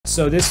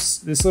So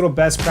this little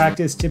best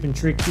practice tip and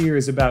trick here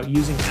is about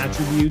using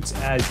attributes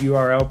as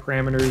URL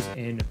parameters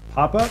in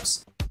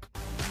pop-ups.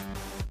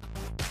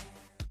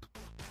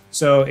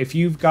 So if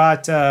you've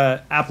got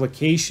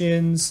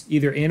applications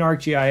either in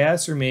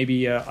ArcGIS or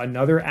maybe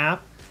another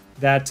app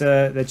that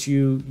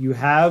you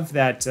have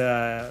that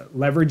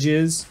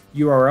leverages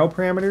URL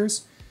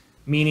parameters,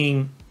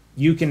 meaning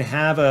you can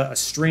have a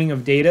string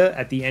of data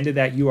at the end of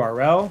that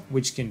URL,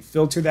 which can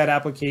filter that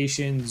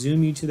application,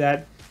 zoom you to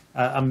that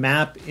a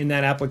map in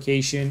that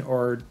application,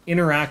 or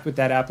interact with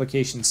that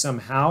application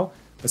somehow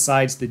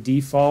besides the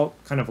default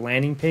kind of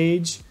landing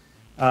page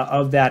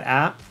of that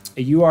app.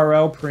 A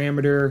URL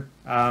parameter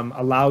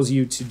allows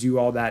you to do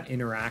all that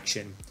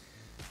interaction.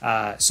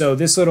 So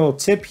this little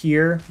tip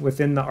here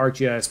within the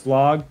ArcGIS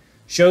blog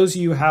shows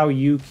you how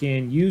you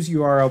can use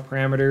URL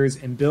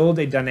parameters and build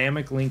a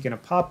dynamic link in a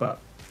pop-up.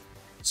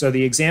 So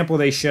the example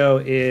they show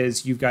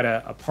is you've got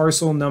a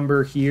parcel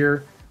number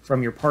here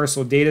from your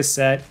parcel data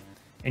set,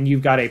 and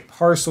you've got a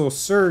parcel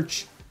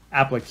search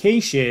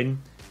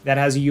application that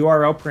has a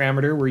URL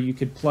parameter where you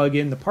could plug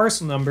in the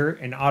parcel number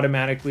and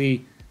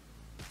automatically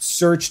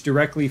search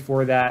directly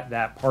for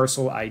that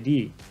parcel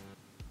ID,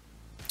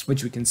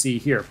 which we can see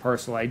here,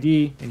 parcel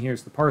ID, and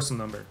here's the parcel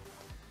number.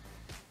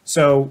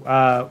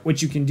 So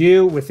what you can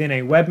do within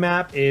a web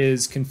map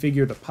is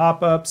configure the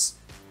pop-ups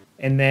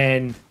and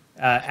then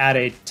add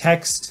a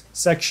text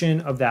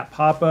section of that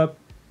pop-up.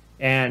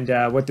 And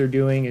what they're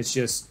doing is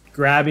just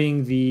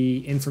grabbing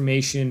the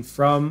information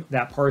from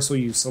that parcel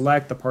you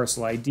select, the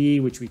parcel ID,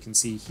 which we can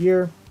see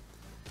here.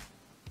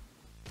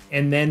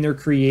 And then they're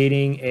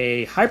creating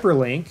a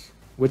hyperlink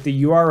with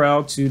the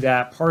URL to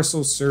that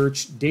parcel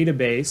search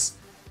database.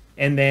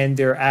 And then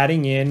they're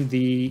adding in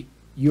the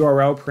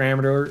URL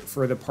parameter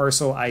for the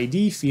parcel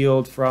ID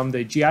field from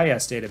the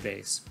GIS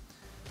database.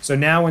 So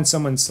now when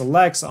someone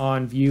selects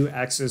on view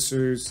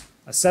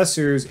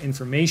assessor's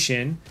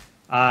information,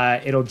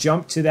 it'll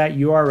jump to that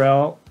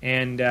URL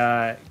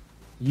and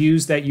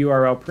use that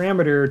URL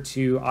parameter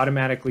to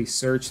automatically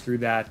search through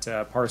that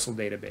parcel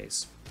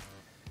database.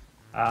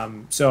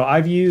 So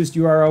I've used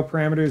URL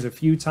parameters a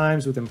few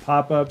times within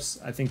pop-ups.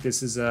 I think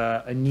this is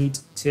a neat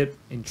tip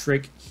and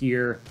trick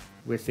here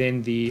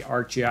within the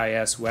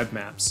ArcGIS web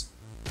maps.